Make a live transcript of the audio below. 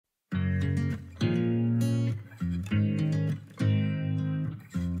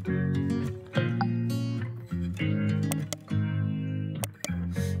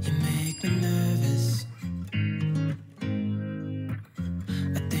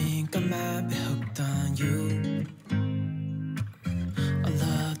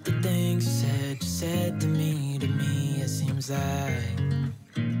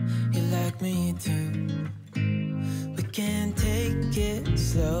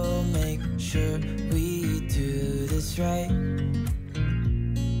slow, make sure we do this right.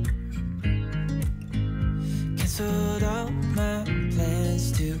 Canceled all my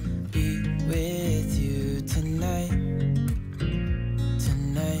plans to be with you tonight.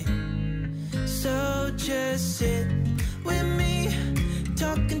 So just sit with me,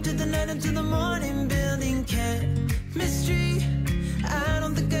 talking to the night until the morning, building chemistry. I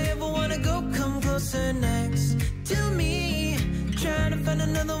don't think I ever wanna go, come closer next to me. Trying to find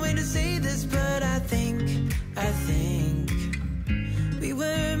another way to say this, but I think we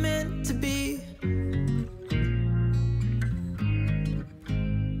were meant to be.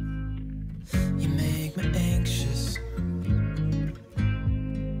 You make me anxious.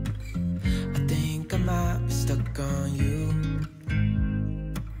 I think I might be stuck on you.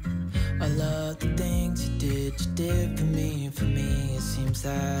 I love the things you did for me. For me, it seems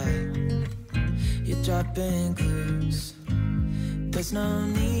like you're dropping clues. There's no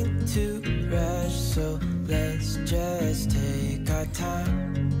need to rush, so let's just take our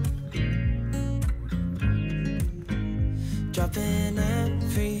time. Dropping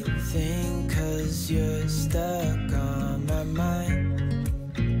everything, 'cause you're stuck on my mind.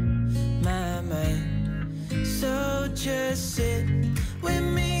 So just sit with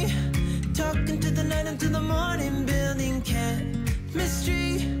me, talking to the night until the morning, building chemistry.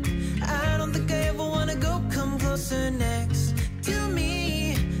 I don't think I ever wanna go, come closer next to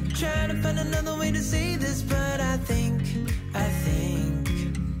me. Trying to find another way to say this, but I think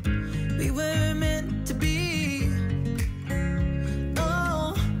we were meant to be.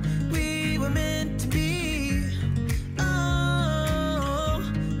 Oh, we were meant to be. Oh,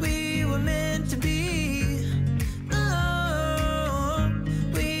 we were meant to be.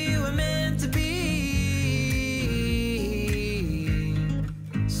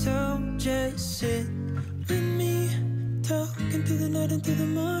 Sit with me, talking through the night into the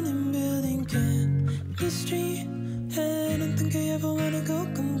morning, building chemistry. I don't think I ever wanna go,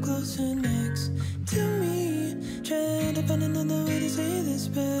 come closer next to me. Trying to find another way to say this,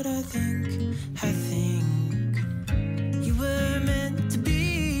 but I think you were meant to be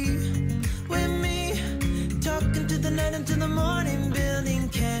with me, talking to the night into the morning, building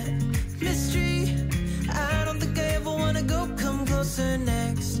chemistry. I don't think I ever wanna go, come closer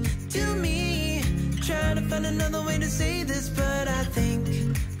next to me. Trying to find another way to say this, but I think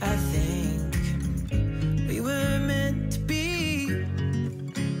we were meant to be.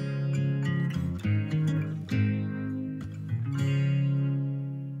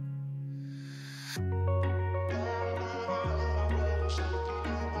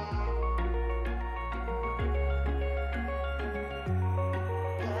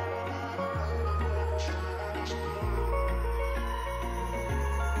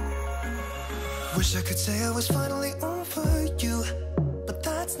 Wish I could say I was finally over you, but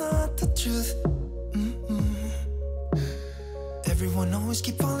that's not the truth. Everyone always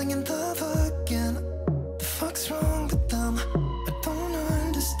keep falling in love again. The fuck's wrong with them? I don't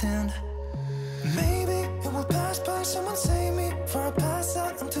understand. Maybe it will pass by, someone save me. For I pass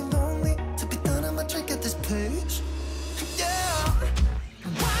out, I'm too lonely to be done. I'ma drink at this place. Yeah.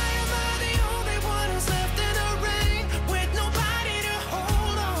 Why am I the only one who's left in the rain with nobody to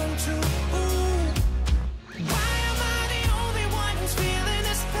hold on to? Why am I the only one who's feeling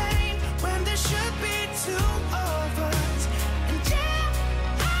this pain when there should be two of us? And yeah,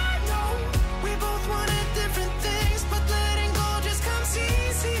 I know we both wanted different things, but letting go just comes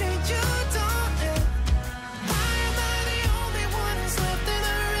easy to you, don't it? Why am I the only one who's left in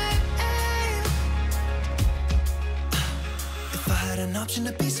the rain? If I had an option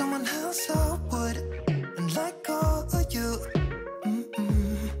to be someone else, I would, and let go of you.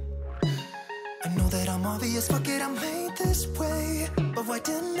 I know that I'm obvious, fuck it, I'm made this way. But why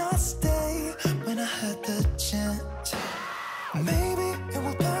didn't I stay when I had the chance? Maybe it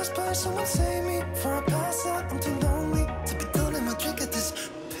will pass by, someone save me. For I pass out, I'm too lonely to be done. I'ma drink at this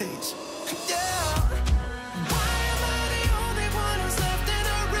pace. Yeah. Why am I the only one who's left in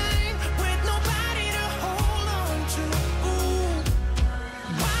the rain with nobody to hold on to?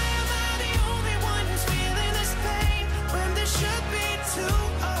 Why am I the only one who's feeling this pain when there should be two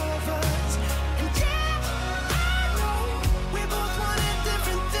of us? And yeah, I know we both wanted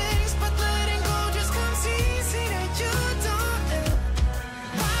different things, but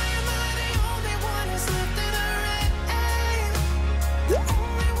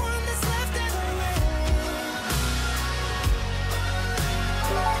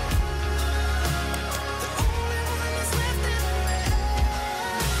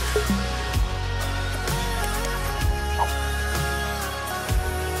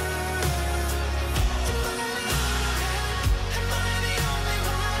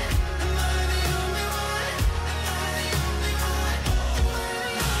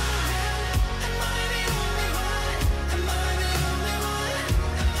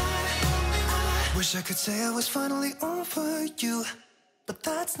could say I was finally over you, but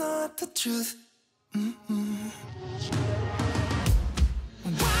that's not the truth. Why am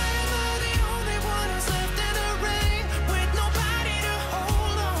I the only one who's left in the rain with nobody to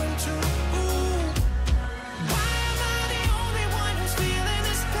hold on to? Why am I the only one who's feeling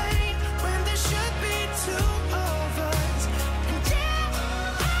this pain when there should be two of us? And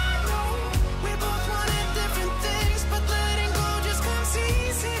yeah, I know we both wanted different things, but letting go just comes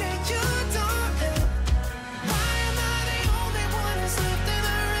easy to you, darling. Why am I the only one who's left in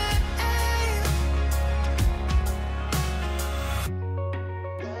the rain?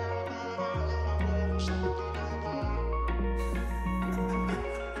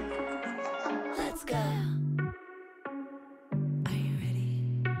 Let's go. Are you ready?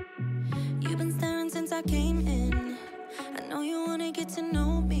 You've been staring since I came in. I know you wanna get to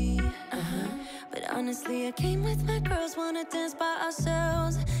know me. But honestly, I came with my girls, wanna dance by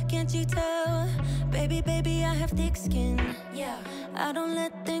ourselves. Can't you tell? Baby, baby, I have thick skin. Yeah, I don't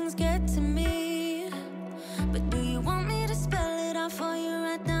let things get to me. But do you want me to spell it out for you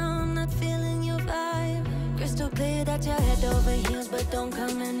right now? I'm not feeling your vibe. Crystal clear that you're head over heels, but don't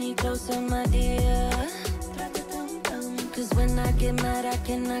come any closer, my dear. Cause when I get mad, I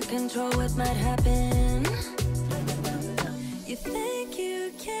cannot control what might happen. You think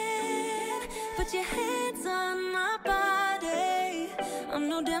you can put your hands on my body. I'm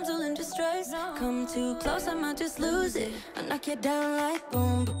no damsel in distress. Come too close, I might just lose it. I knock you down like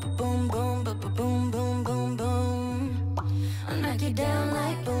boom, boom, boom, boom, boom, boom, boom, boom. I knock you down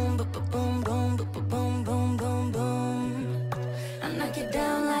like boom, boom, boom, boom, boom, boom, boom, boom, boom. I knock you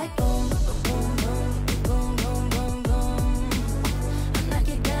down like boom, boom, boom, boom, boom, boom, boom. I knock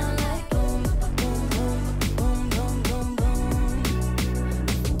you down like boom, boom, boom, boom, boom, boom, boom. I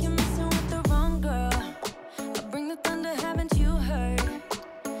think you're messing with the wrong girl. I bring the thunder, haven't you heard?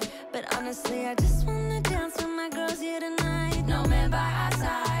 But honestly, I just wanna dance with my girls here tonight. No man by our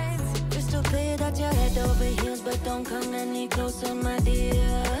sides. Crystal clear that you're head over heels, but don't come any closer, my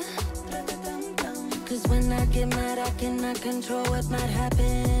dear. Cause when I get mad, I cannot control what might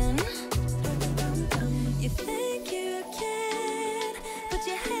happen. You think you can put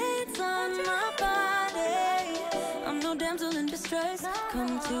your hands on my body. I'm no damsel in distress.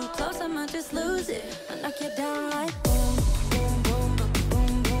 Come too close, I might just lose it. I knock you down like boom, boom, boom, boom,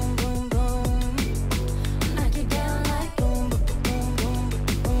 boom, boom, boom. I knock you down like boom, boom, boom,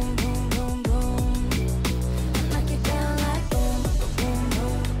 boom, boom, boom, boom. I knock you down like boom, boom, boom,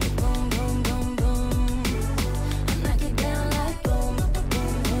 boom, boom, boom, boom. I knock you down like boom, boom,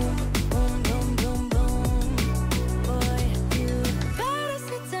 boom, boom, boom, boom, boom. Boy, you better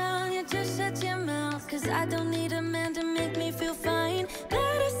sit down, you just shut your mouth. Cause I don't need a man to make me feel fine.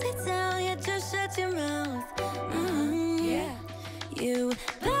 Better sit down, you just shut your mouth. Yeah. You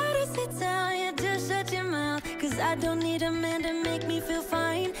better sit down, you just shut your mouth. Cause I don't need a man to make me feel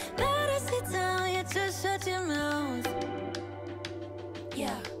fine. Better sit down, you just shut your mouth.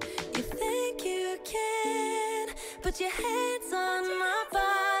 Yeah. You think you can put your hands on my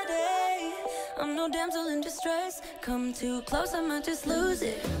body. I'm no damsel in distress. Come too close, I might just lose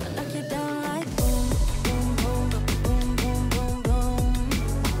it. I knock you down like boom, boom, boom, boom, boom, boom, boom.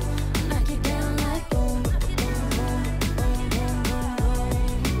 I knock you down like boom, boom, boom, boom, boom, boom, boom.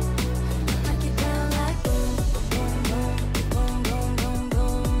 I knock you down like boom, boom, boom, boom, boom, boom,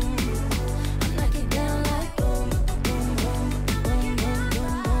 boom. I knock you down like boom, boom, boom, boom, boom, boom,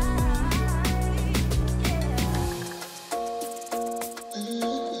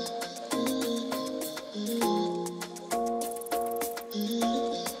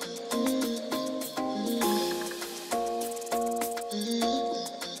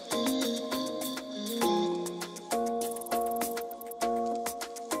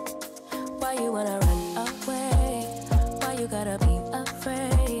 Why you wanna run away? Why you gotta be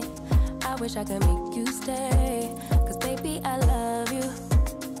afraid? I wish I could make you stay. Cause baby, I love you.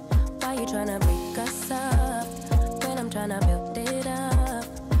 Why you tryna break us up when I'm tryna build it up?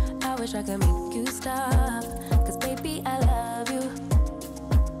 I wish I could make you stop. Cause baby, I love you.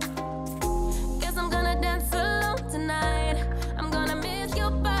 Guess I'm gonna dance alone tonight. I'm gonna miss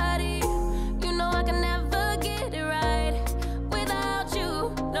your body. You know I can never get it right without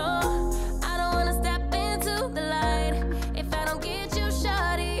you. No, I don't wanna step into the light if I don't get you,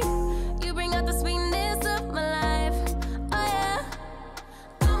 shawty. You bring out the sweetness of my life. Oh yeah.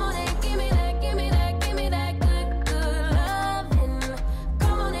 Come on and give me that, give me that, give me that good, good loving.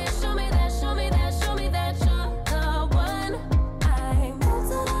 Come on and show me that, show me that, show me that, show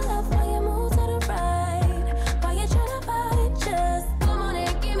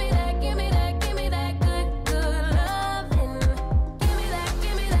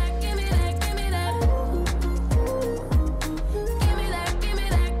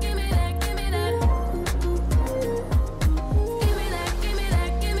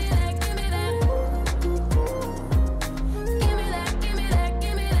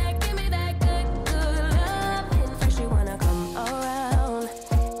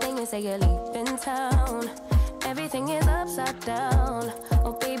say you're leaving town. Everything is upside down.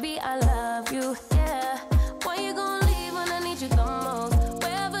 Oh baby, I love you, yeah. Why you gonna leave when I need you the most?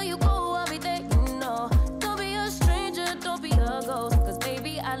 Wherever you go, I'll be there, you know. Don't be a stranger, don't be a ghost, cause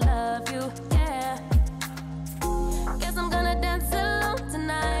baby, I love you, yeah. Guess I'm gonna dance alone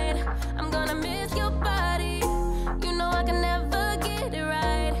tonight. I'm gonna miss your body. You know I can never get it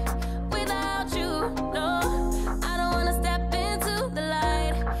right without you, no. I don't wanna step into the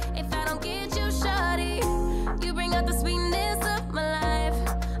light if I don't get you, shawty. You bring out the sweetness of my life,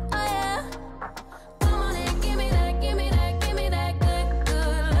 oh yeah.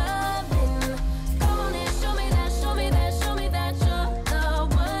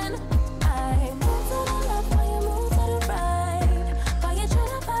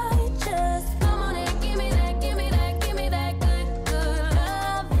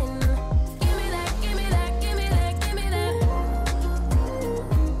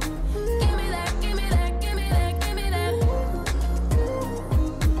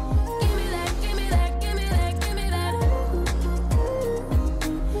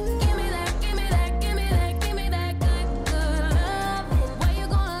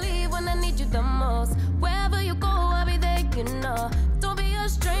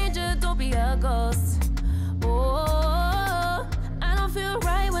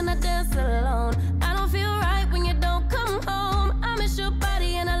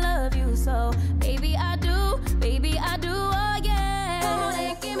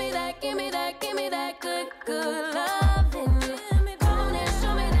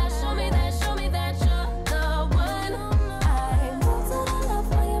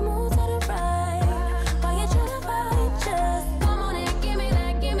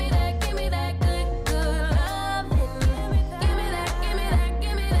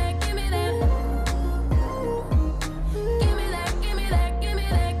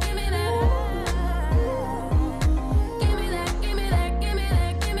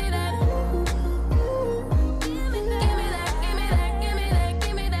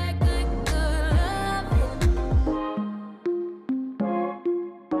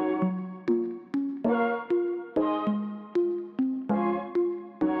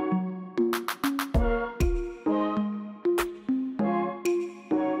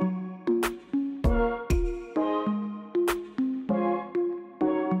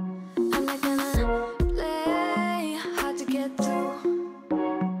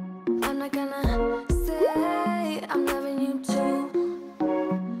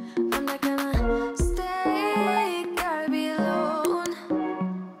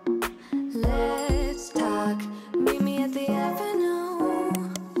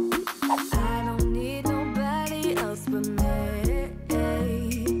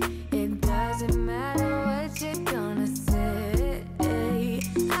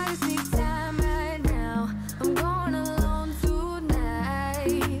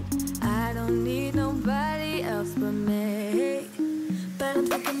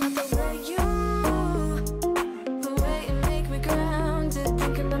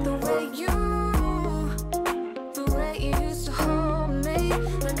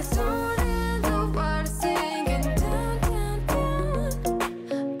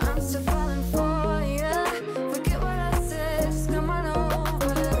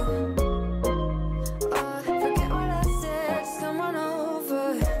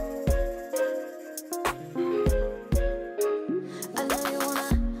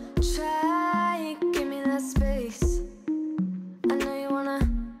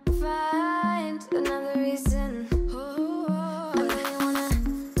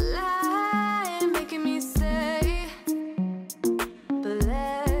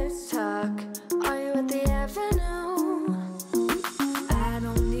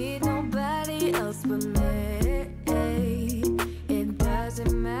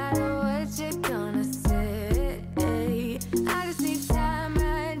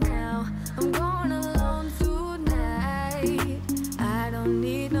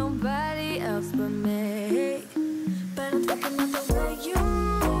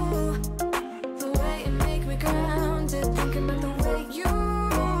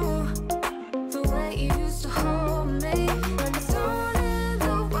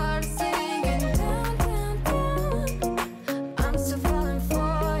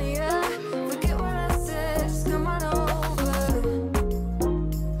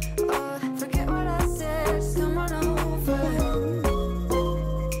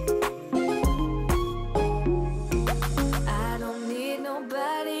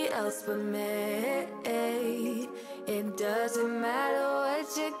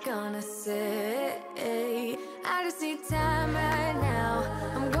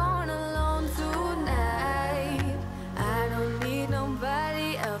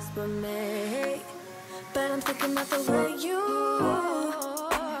 not the way